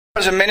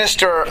As a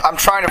minister, I'm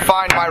trying to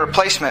find my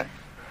replacement.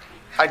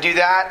 I do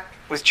that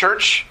with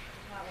church,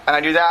 and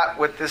I do that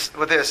with this.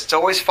 It's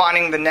always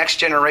finding the next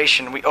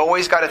generation. We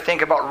always got to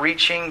think about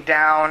reaching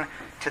down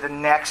to the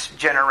next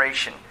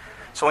generation.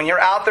 So when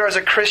you're out there as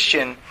a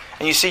Christian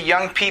and you see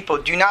young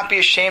people, do not be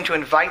ashamed to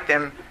invite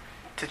them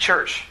to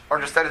church or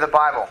to study the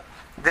Bible.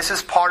 This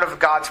is part of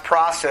God's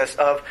process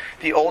of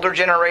the older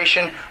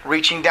generation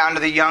reaching down to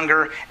the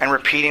younger and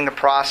repeating the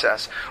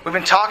process. We've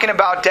been talking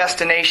about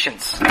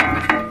destinations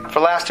for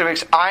the last 2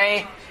 weeks.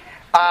 I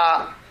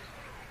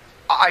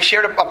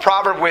shared a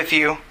proverb with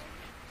you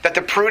that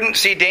the prudent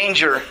see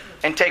danger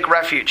and take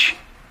refuge,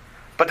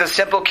 but the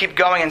simple keep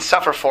going and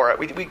suffer for it.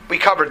 We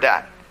covered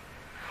that.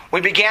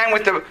 We began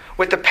with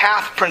the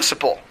path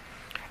principle.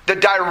 The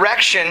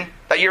direction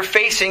that you're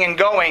facing and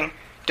going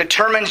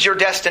determines your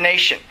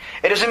destination.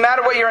 It doesn't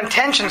matter what your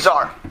intentions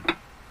are.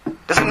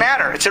 It doesn't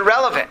matter. It's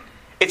irrelevant.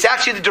 It's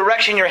actually the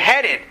direction you're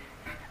headed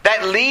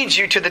that leads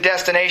you to the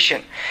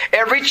destination.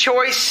 Every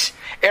choice,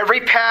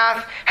 every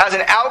path has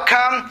an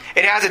outcome.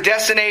 It has a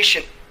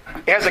destination.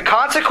 It has a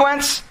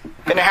consequence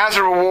and it has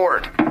a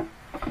reward.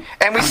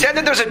 And we said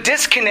that there's a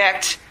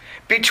disconnect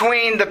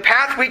between the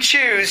path we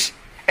choose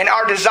and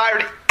our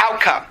desired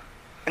outcome.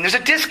 And there's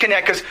a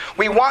disconnect because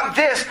we want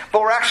this,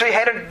 but we're actually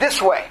headed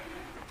this way.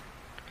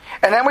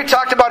 And then we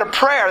talked about a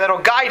prayer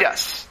that'll guide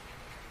us.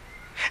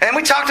 And then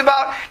we talked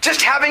about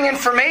just having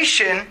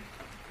information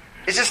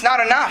is just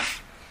not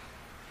enough.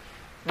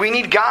 We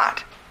need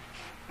God.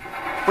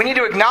 We need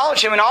to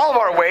acknowledge Him in all of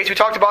our ways. We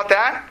talked about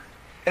that.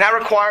 And that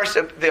requires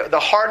the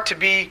heart to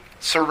be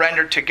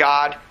surrendered to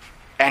God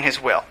and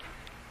His will.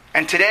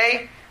 And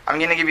today, I'm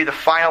going to give you the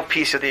final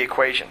piece of the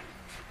equation.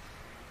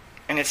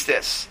 And it's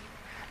this.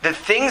 The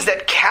things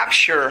that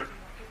capture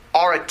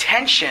our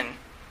attention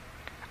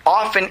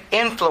often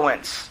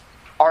influence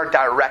our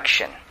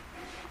direction.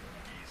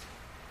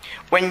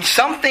 When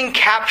something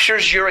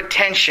captures your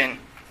attention,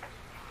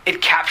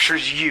 it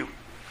captures you.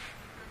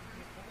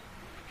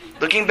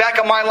 Looking back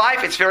on my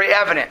life, it's very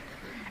evident.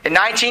 In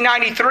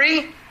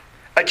 1993,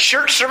 a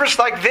church service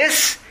like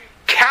this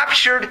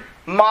captured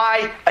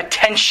my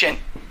attention.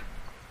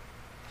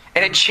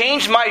 And it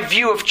changed my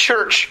view of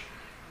church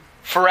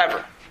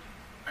forever.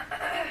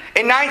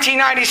 In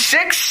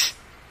 1996,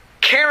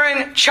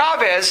 Karen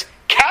Chavez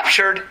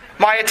captured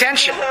my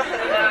attention.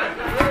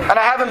 And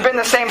I haven't been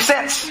the same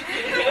since.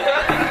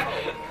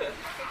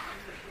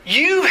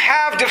 You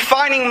have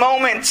defining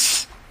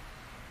moments.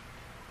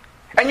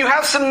 And you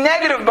have some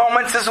negative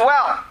moments as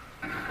well.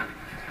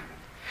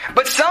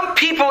 But some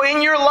people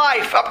in your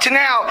life up to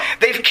now,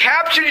 they've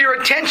captured your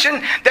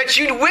attention that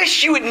you'd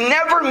wish you had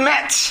never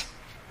met.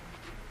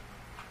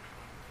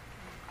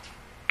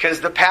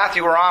 Because the path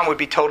you were on would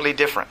be totally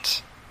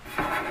different.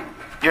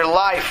 Your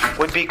life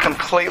would be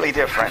completely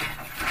different.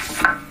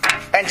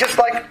 And just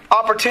like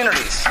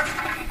opportunities,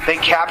 they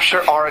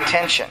capture our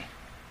attention.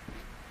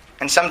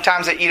 And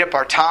sometimes they eat up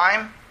our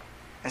time,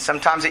 and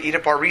sometimes they eat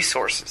up our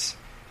resources.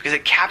 Because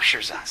it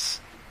captures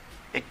us.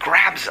 It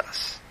grabs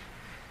us.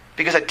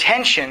 Because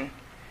attention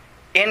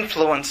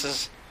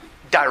influences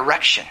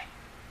direction.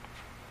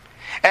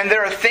 And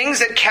there are things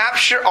that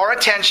capture our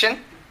attention,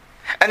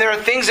 and there are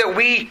things that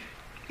we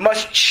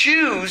must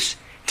choose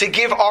to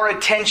give our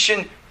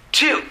attention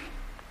to.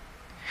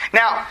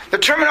 Now, the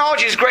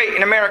terminology is great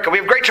in America. We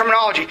have great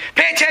terminology.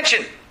 Pay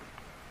attention.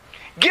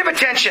 Give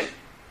attention.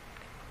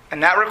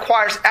 And that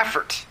requires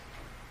effort.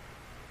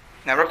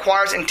 And that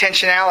requires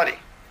intentionality.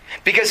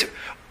 Because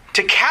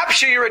to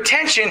capture your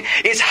attention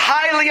is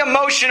highly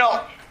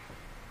emotional.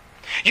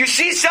 You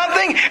see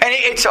something and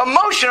it's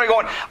emotional. You're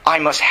going, I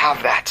must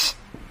have that.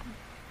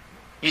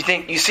 You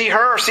think you see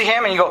her or see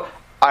him and you go,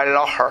 I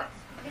love her.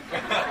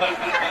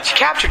 She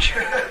captured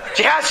you.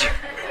 She has you.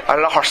 I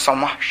love her so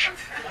much.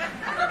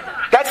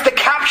 That's the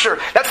capture.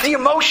 That's the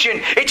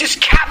emotion. It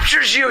just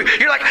captures you.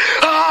 You're like,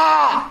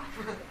 ah,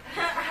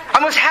 I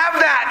must have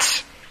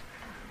that.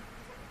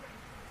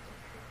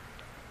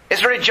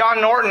 Yesterday,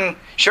 John Norton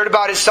shared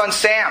about his son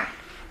Sam.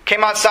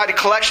 Came outside to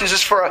collections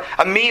just for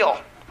a meal.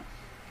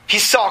 He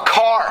saw a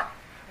car,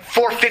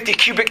 450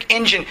 cubic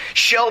engine,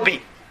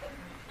 Shelby.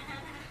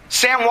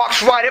 Sam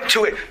walks right up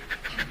to it.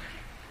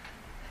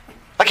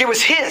 Like it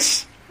was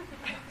his.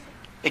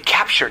 It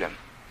captured him.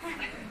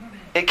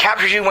 It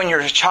captures you when you're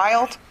a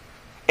child,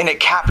 and it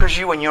captures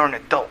you when you're an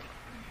adult.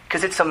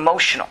 Because it's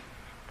emotional.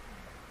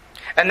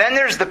 And then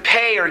there's the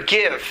pay or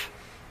give.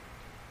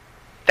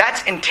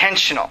 That's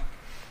intentional.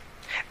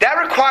 That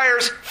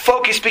requires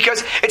focus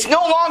because it's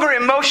no longer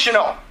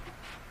emotional.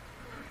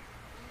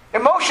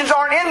 Emotions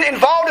aren't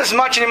involved as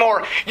much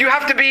anymore. You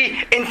have to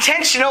be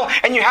intentional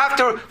and you have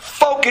to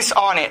focus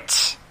on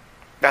it.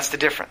 That's the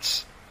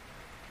difference.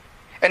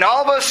 And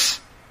all of us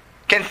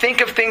can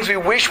think of things we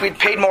wish we'd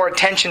paid more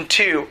attention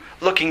to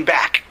looking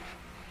back.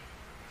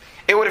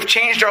 It would have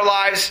changed our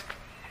lives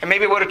and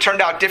maybe it would have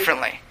turned out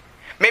differently.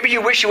 Maybe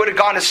you wish you would have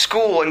gone to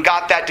school and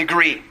got that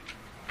degree.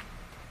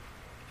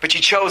 But you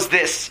chose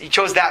this. You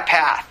chose that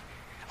path.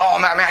 Oh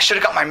man, I should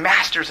have got my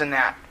master's in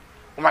that.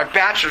 Or my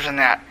bachelor's in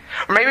that.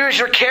 Or maybe it was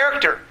your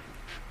character.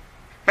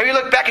 Maybe you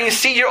look back and you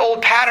see your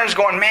old patterns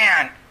going,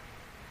 man,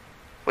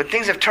 would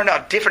things have turned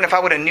out different if I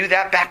would have knew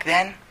that back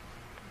then?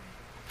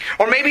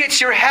 Or maybe it's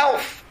your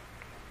health.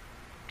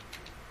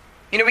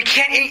 We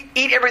can't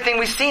eat everything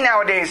we see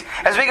nowadays.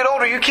 As we get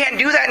older, you can't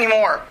do that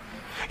anymore.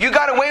 You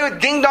got away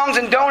with ding-dongs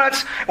and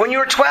donuts when you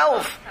were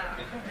 12.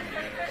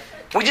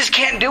 We just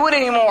can't do it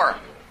anymore.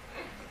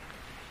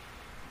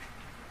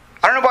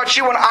 I don't know about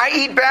you, when I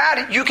eat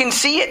bad, you can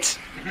see it.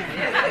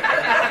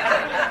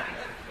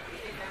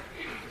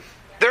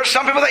 There are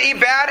some people that eat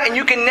bad and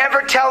you can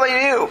never tell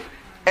they do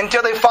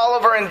until they fall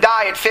over and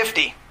die at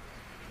 50.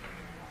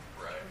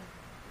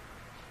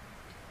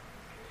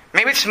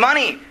 Maybe it's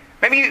money.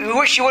 Maybe you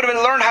wish you would have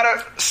learned how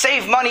to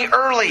save money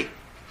early.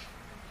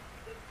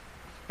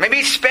 Maybe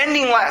it's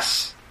spending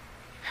less.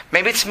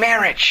 Maybe it's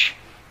marriage.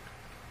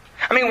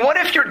 What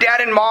if your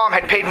dad and mom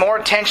had paid more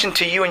attention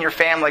to you and your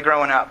family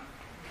growing up?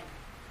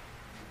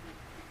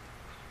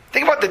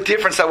 Think about the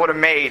difference that would have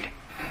made.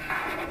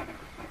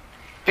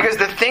 Because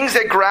the things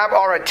that grab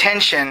our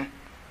attention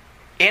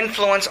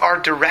influence our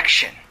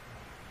direction,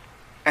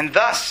 and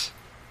thus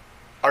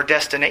our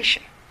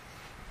destination.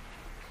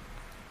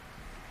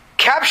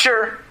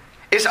 Capture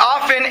is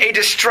often a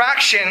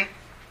distraction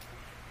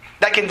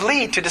that can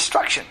lead to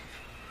destruction.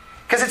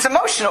 Because it's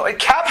emotional. It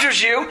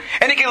captures you,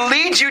 and it can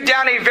lead you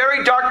down a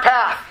very dark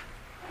path.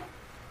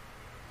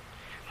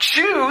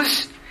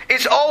 Choose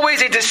is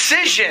always a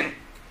decision.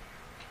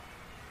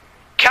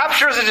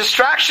 Capture is a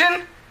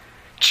distraction.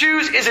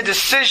 Choose is a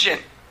decision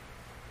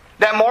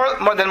that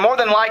more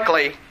than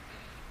likely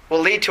will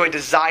lead to a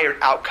desired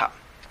outcome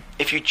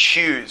if you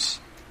choose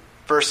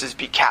versus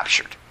be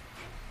captured.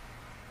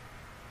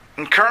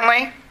 And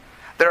currently,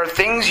 there are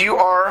things you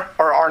are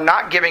or are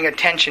not giving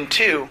attention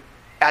to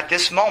at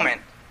this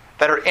moment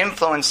that are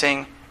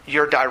influencing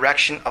your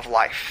direction of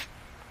life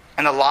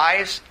and the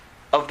lives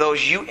of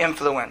those you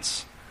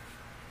influence.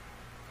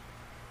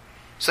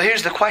 So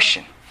here's the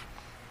question.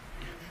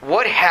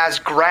 What has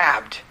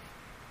grabbed?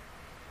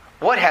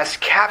 What has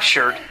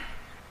captured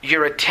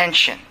your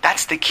attention?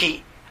 That's the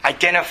key.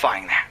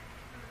 Identifying that.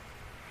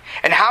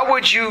 And how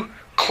would you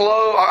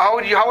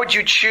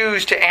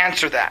choose to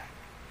answer that?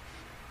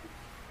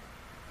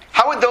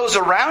 How would those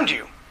around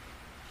you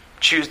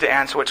choose to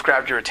answer what's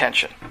grabbed your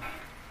attention?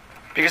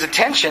 Because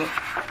attention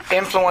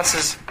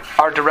influences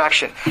our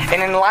direction.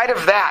 And in light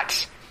of that,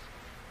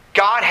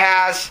 God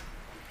has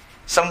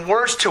some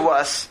words to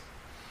us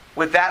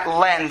with that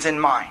lens in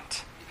mind.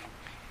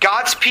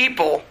 God's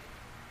people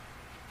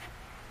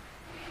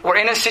were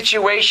in a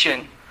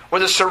situation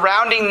where the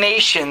surrounding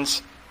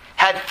nations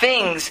had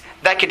things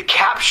that could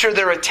capture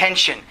their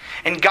attention.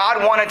 And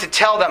God wanted to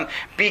tell them,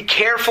 be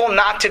careful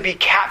not to be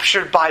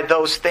captured by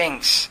those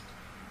things.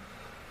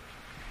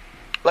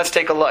 Let's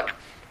take a look.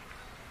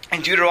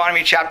 In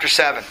Deuteronomy chapter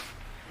 7.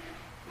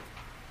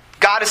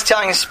 God is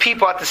telling His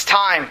people at this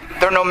time,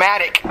 they're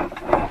nomadic.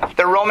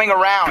 They're roaming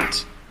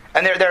around.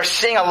 And they're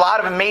seeing a lot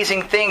of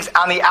amazing things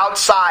on the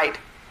outside.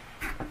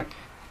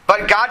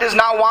 But God does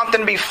not want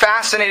them to be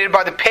fascinated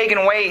by the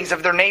pagan ways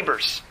of their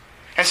neighbors.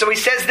 And so He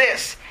says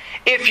this,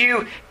 if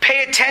you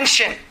pay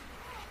attention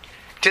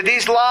to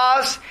these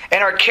laws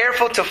and are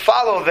careful to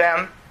follow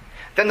them,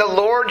 then the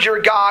Lord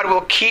your God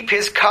will keep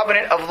His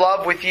covenant of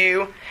love with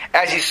you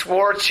as He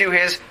swore to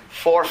His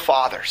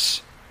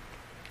forefathers.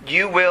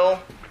 You will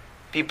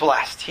be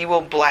blessed. He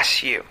will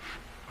bless you.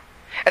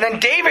 And then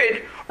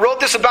David wrote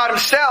this about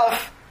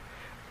himself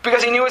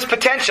because he knew his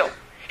potential.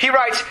 He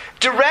writes,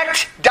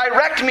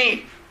 direct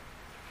me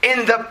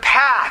in the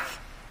path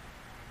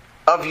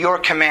of your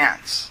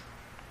commands,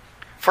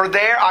 for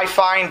there I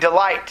find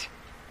delight.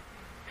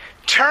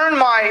 Turn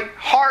my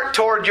heart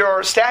toward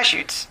your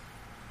statutes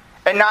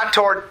and not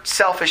toward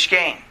selfish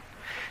gain.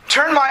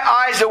 Turn my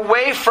eyes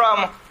away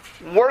from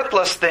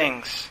worthless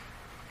things.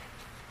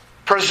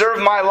 Preserve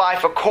my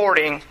life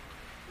according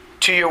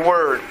to your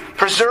word.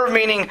 Preserve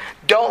meaning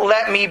don't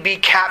let me be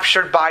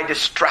captured by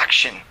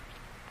distraction.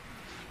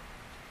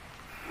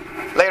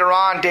 Later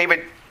on,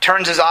 David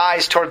turns his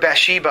eyes toward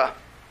Bathsheba,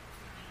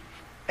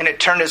 and it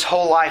turned his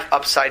whole life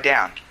upside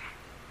down.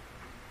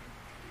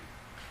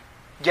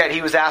 Yet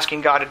he was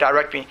asking God to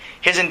direct me.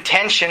 His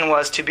intention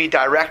was to be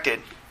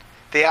directed.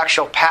 The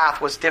actual path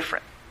was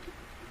different.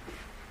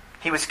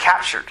 He was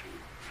captured.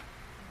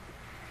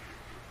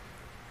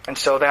 And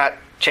so that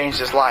changed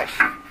his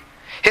life.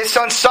 His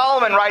son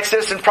Solomon writes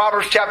this in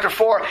Proverbs chapter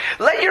 4.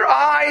 Let your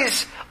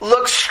eyes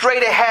look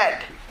straight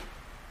ahead.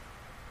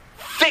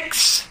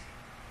 Fix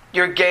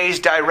your gaze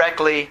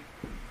directly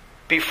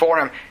before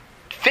Him.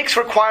 Fix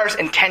requires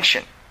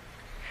intention.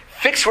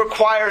 Fix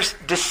requires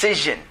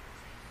decision.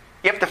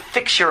 You have to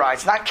fix your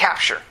eyes, not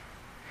capture.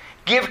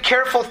 Give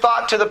careful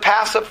thought to the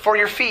paths up for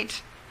your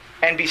feet,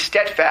 and be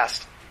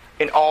steadfast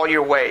in all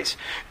your ways.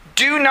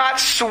 Do not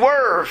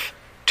swerve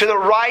to the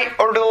right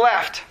or to the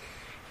left.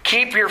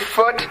 Keep your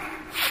foot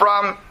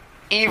from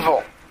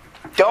evil.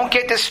 Don't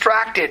get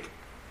distracted.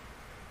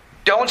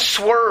 Don't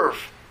swerve.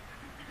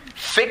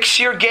 Fix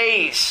your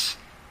gaze.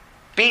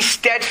 Be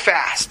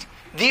steadfast.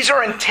 These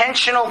are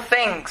intentional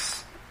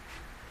things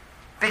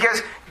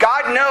Because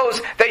God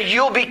knows that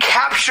you'll be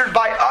captured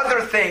by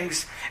other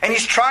things. And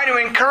He's trying to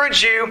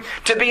encourage you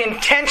to be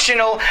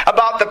intentional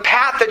about the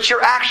path that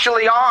you're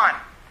actually on.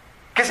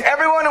 Because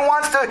everyone who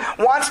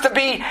wants to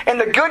be in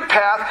the good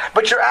path,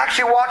 but you're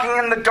actually walking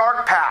in the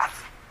dark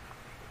path.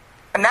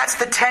 And that's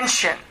the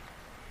tension.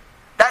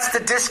 That's the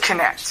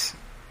disconnect.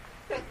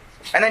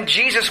 And then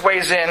Jesus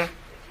weighs in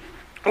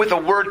with a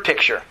word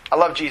picture. I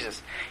love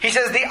Jesus. He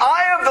says, the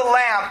eye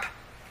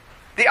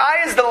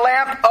is the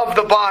lamp of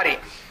the body.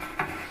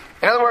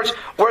 In other words,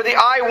 where the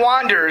eye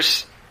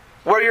wanders,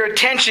 where your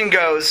attention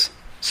goes,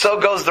 so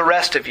goes the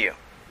rest of you.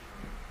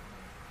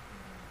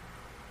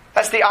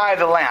 That's the eye of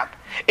the lamp.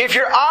 If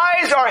your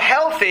eyes are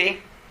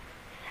healthy,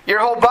 your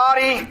whole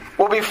body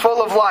will be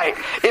full of light.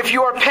 If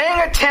you are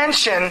paying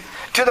attention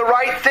to the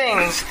right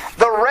things,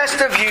 the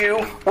rest of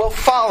you will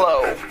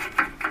follow.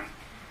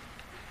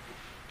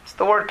 It's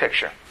the word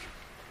picture.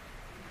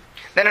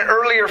 Then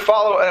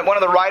one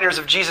of the writers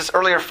of Jesus,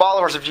 earlier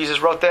followers of Jesus,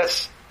 wrote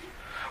this.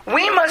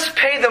 We must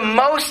pay the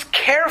most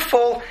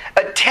careful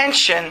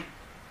attention,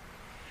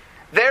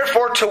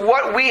 therefore, to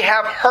what we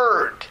have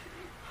heard,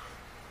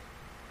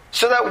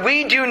 so that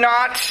we do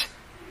not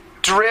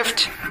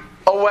drift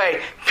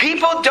away.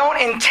 People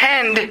don't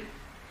intend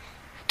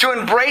to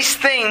embrace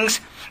things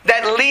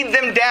that lead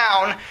them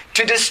down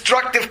to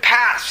destructive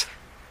paths.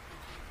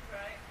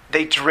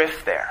 They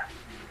drift there.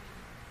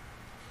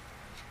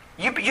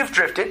 You've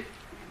drifted.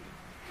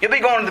 You'll be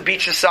going to the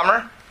beach this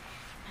summer.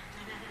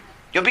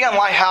 You'll be on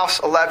Lighthouse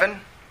 11.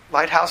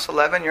 Lighthouse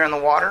 11, you're in the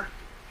water.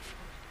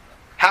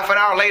 Half an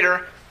hour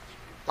later,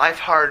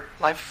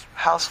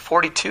 Lighthouse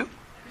 42.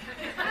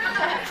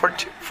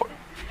 42.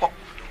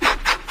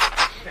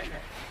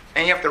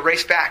 And you have to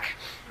race back.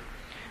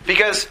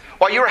 Because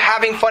while you were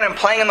having fun and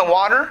playing in the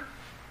water,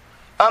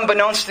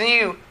 unbeknownst to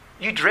you,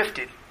 you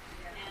drifted.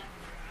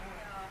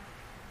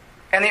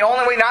 And the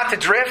only way not to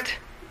drift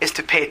is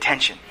to pay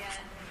attention.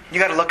 You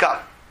got to look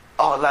up.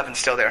 Oh, 11's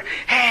still there.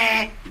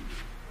 Hey!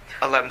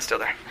 11's still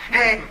there.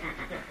 Hey!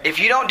 If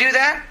you don't do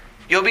that,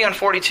 you'll be on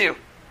 42.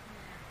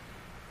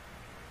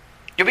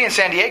 You'll be in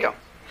San Diego.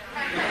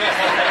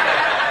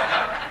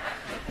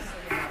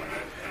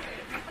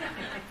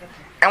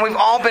 And we've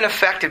all been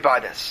affected by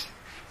this.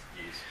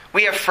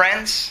 We have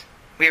friends,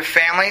 we have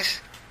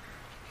families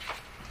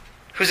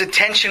whose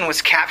attention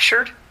was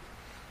captured,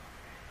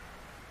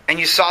 and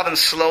you saw them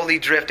slowly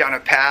drift down a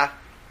path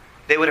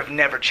they would have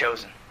never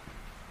chosen.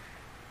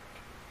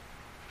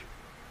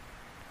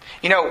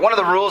 You know, one of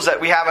the rules that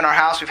we have in our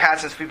house, we've had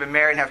since we've been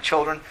married and have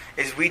children,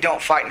 is we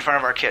don't fight in front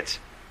of our kids.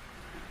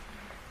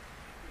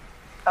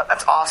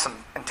 That's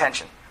awesome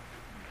intention.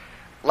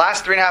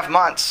 Last 3.5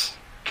 months,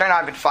 Karen and I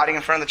have been fighting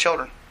in front of the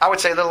children. I would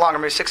say a little longer,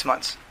 maybe 6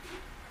 months.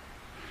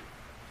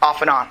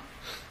 Off and on.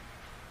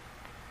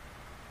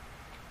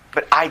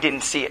 But I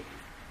didn't see it.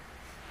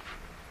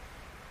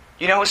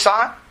 You know who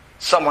saw it?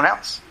 Someone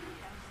else.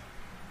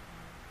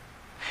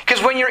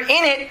 Because when you're in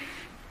it,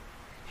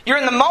 you're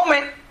in the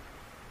moment,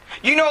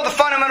 you know the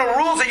fundamental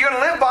rules that you're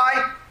going to live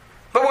by,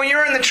 but when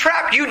you're in the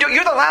trap, you're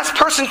the last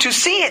person to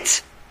see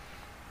it.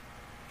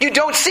 You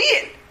don't see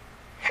it.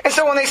 And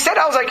so when they said,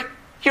 I was like,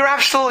 you're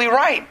absolutely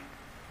right.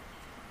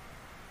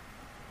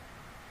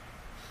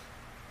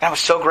 And I was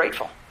so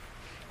grateful.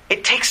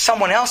 It takes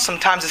someone else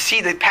sometimes to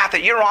see the path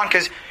that you're on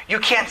because you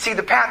can't see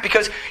the path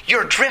because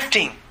you're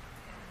drifting.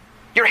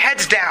 Your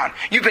head's down.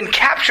 You've been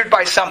captured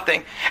by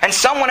something. And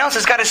someone else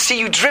has got to see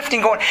you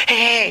drifting going,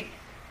 hey,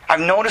 I've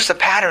noticed a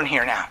pattern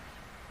here now.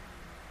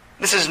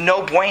 This is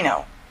no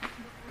bueno.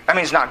 I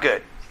mean, it's not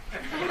good.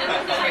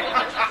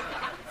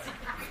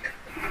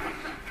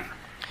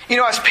 You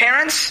know, as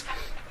parents,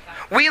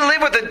 we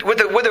live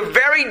with a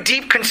very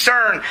deep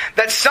concern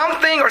that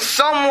something or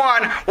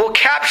someone will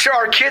capture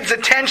our kids'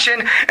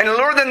 attention and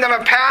lure them down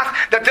a path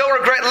that they'll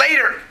regret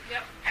later.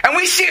 Yep. And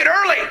we see it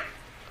early.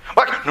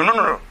 Like,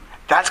 no.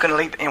 That's going to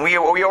lead, and we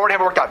already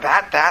have worked out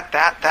that.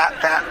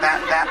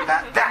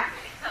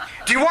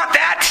 Do you want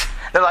that?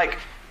 They're like,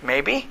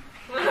 maybe.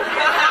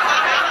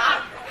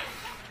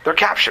 They're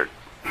captured.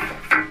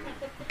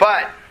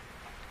 But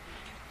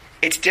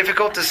it's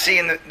difficult to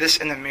see this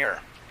in the mirror.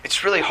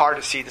 It's really hard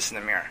to see this in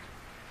the mirror.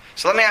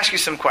 So let me ask you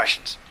some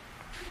questions.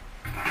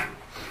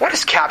 What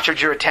has captured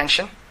your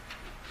attention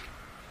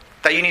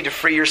that you need to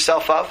free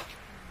yourself of?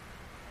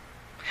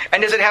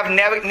 And does it have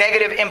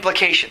negative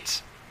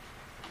implications?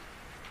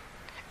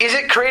 Is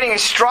it creating a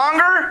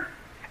stronger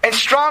and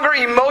stronger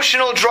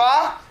emotional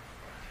draw?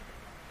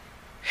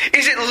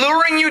 Is it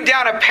luring you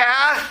down a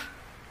path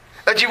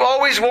that you've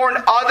always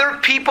warned other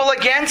people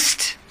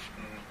against?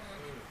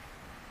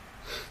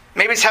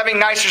 Maybe it's having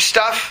nicer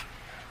stuff.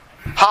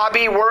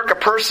 Hobby, work, a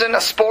person,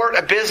 a sport,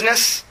 a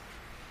business.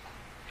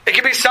 It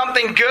could be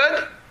something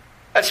good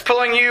that's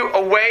pulling you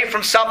away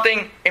from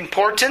something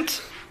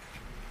important.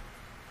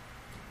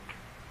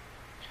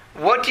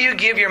 What do you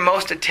give your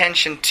most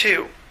attention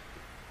to?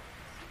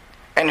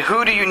 And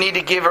who do you need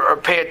to give or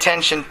pay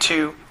attention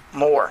to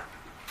more?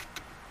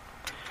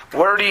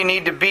 Where do you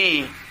need to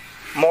be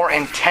more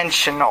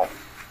intentional?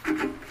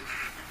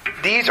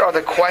 These are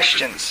the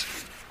questions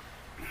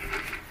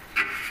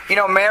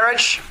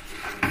Marriage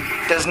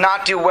does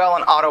not do well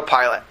on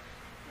autopilot.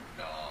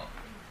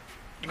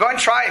 Go ahead and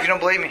try it if you don't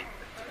believe me.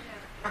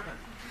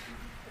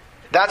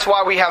 That's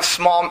why we have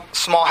small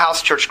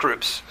house church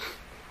groups.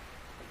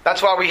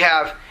 That's why we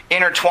have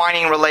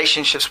intertwining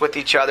relationships with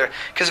each other.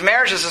 Because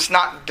marriage does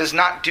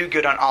not do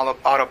good on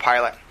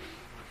autopilot.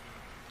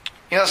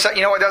 You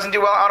know what doesn't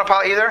do well on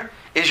autopilot either?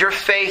 Is your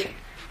faith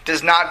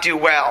does not do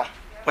well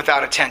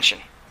without attention.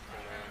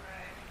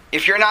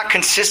 If you're not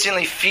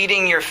consistently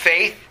feeding your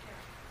faith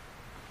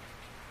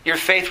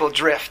will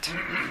drift.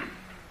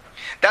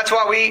 That's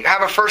why we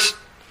have a First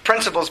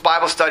Principles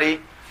Bible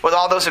study with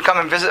all those who come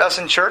and visit us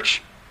in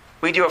church.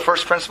 We do a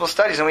First Principles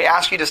studies and we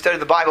ask you to study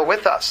the Bible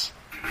with us.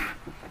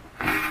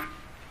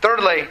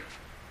 Thirdly,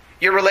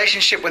 your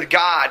relationship with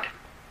God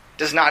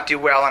does not do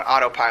well on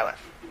autopilot.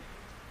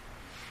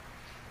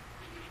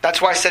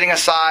 That's why setting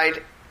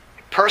aside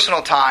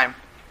personal time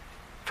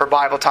for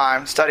Bible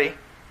time, study,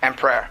 and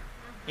prayer.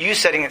 You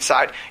setting it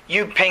aside,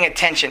 you paying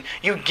attention,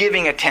 you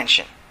giving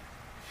attention.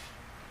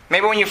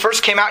 Maybe when you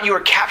first came out, you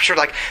were captured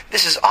like,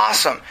 this is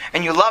awesome,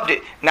 and you loved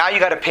it. Now you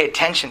got to pay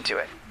attention to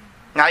it.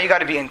 Now you got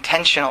to be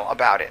intentional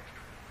about it.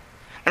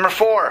 Number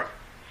 4,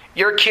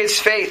 your kids'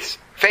 faith.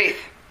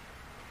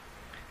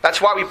 That's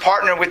why we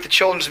partner with the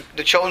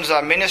children's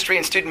ministry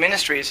and student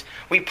ministries.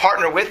 We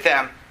partner with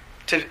them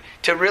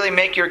to really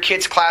make your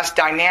kids' class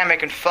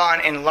dynamic and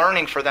fun and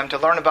learning for them to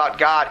learn about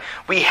God.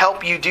 We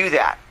help you do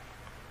that.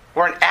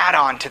 We're an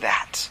add-on to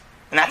that.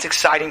 And that's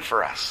exciting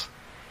for us.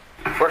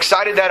 We're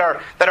excited that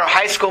our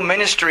high school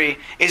ministry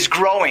is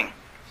growing.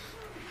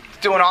 It's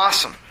doing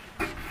awesome.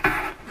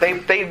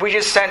 We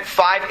just sent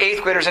 5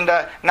 8th graders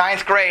into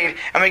 9th grade,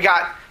 and we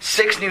got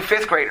 6 new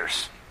 5th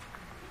graders.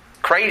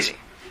 Crazy.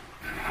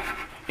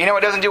 You know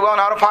what doesn't do well on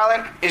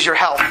autopilot? Is your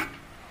health.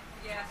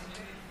 Yes.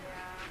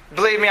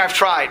 Believe me, I've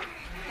tried.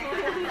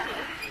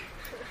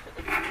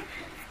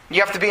 You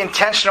have to be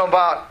intentional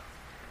about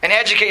and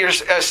educate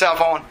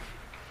yourself on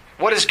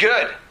what is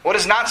good, what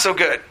is not so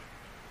good.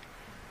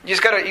 You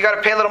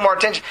gotta pay a little more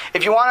attention.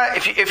 If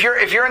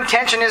your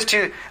intention is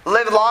to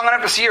live long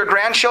enough to see your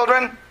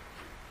grandchildren,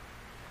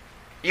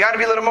 you got to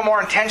be a little bit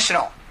more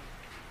intentional.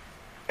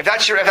 If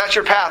that's your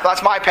path,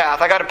 that's my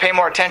path. I got to pay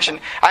more attention.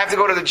 I have to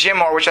go to the gym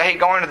more, which I hate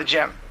going to the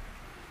gym.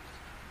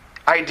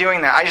 I hate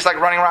doing that. I just like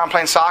running around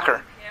playing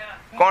soccer.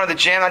 Yeah. Going to the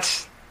gym,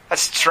 that's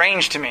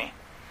strange to me.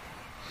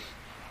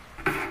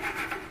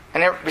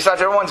 And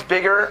besides, everyone's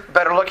bigger,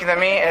 better looking than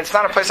me, and it's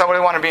not a place I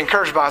really want to be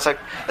encouraged by. It's like,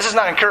 this is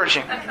not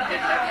encouraging.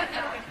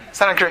 It's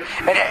not encouraging.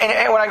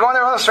 And when I go in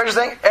there, one of the strangest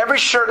things, every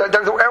shirt,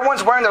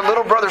 everyone's wearing their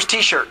little brother's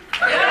t-shirt.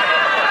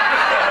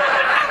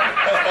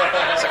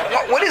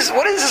 Like, what is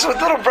this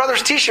with little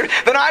brother's t-shirt?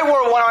 Then I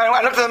wore one,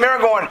 I looked in the mirror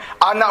going,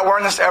 I'm not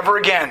wearing this ever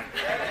again.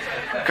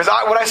 Because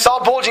what I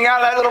saw bulging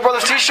out of that little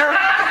brother's t-shirt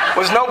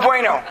was no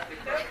bueno.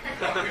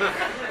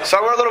 So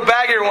I wear little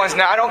baggier ones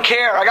now. I don't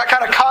care. I got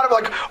kind of caught up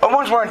like,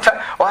 everyone's wearing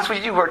tight. Well, that's what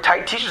you do. Wear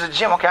tight t-shirts at the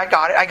gym. Okay, I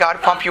got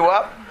it. Pump you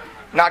up.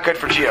 Not good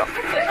for Gio.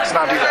 Let's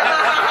not do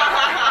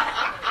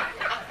that.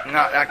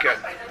 Not good.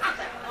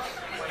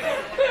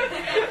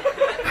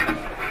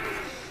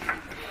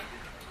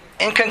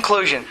 In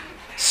conclusion,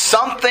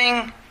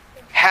 something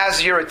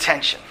has your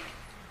attention.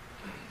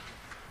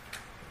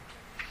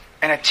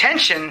 And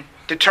attention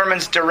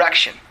determines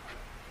direction,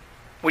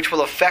 which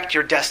will affect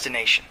your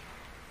destination.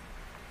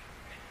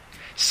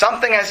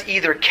 Something has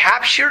either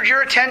captured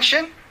your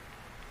attention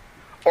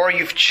or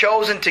you've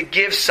chosen to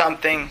give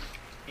something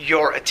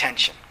your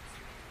attention.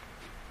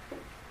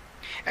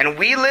 And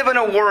we live in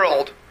a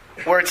world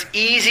where it's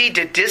easy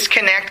to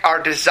disconnect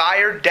our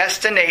desired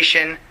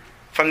destination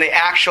from the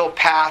actual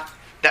path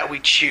that we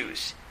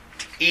choose.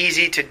 It's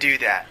easy to do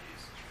that.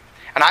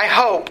 And I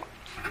hope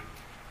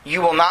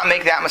you will not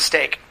make that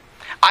mistake.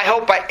 I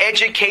hope by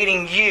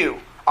educating you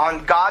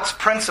on God's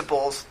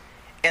principles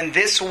in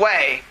this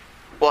way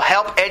will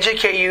help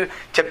educate you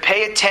to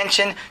pay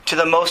attention to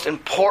the most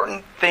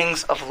important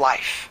things of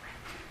life.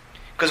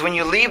 Because when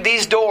you leave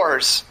these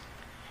doors,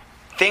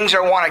 things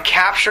that want to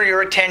capture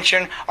your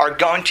attention are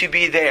going to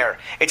be there.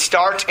 It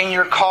starts in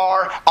your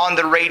car, on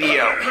the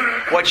radio,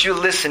 what you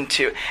listen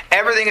to.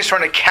 Everything is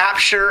trying to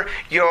capture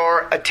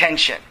your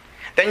attention.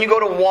 Then you go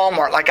to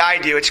Walmart like I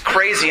do. It's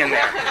crazy in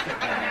there.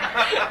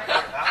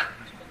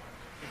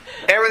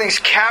 Everything's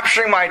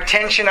capturing my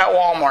attention at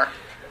Walmart.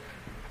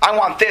 I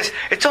want this.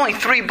 It's only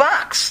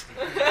 $3.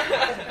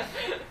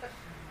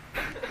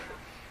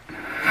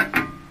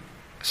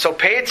 So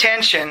pay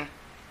attention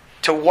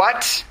to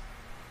what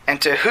and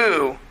to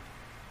who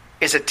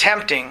is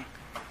attempting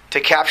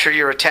to capture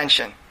your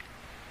attention.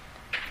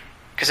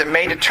 Because it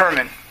may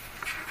determine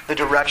the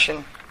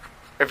direction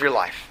of your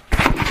life.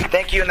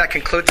 Thank you, and that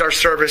concludes our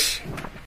service.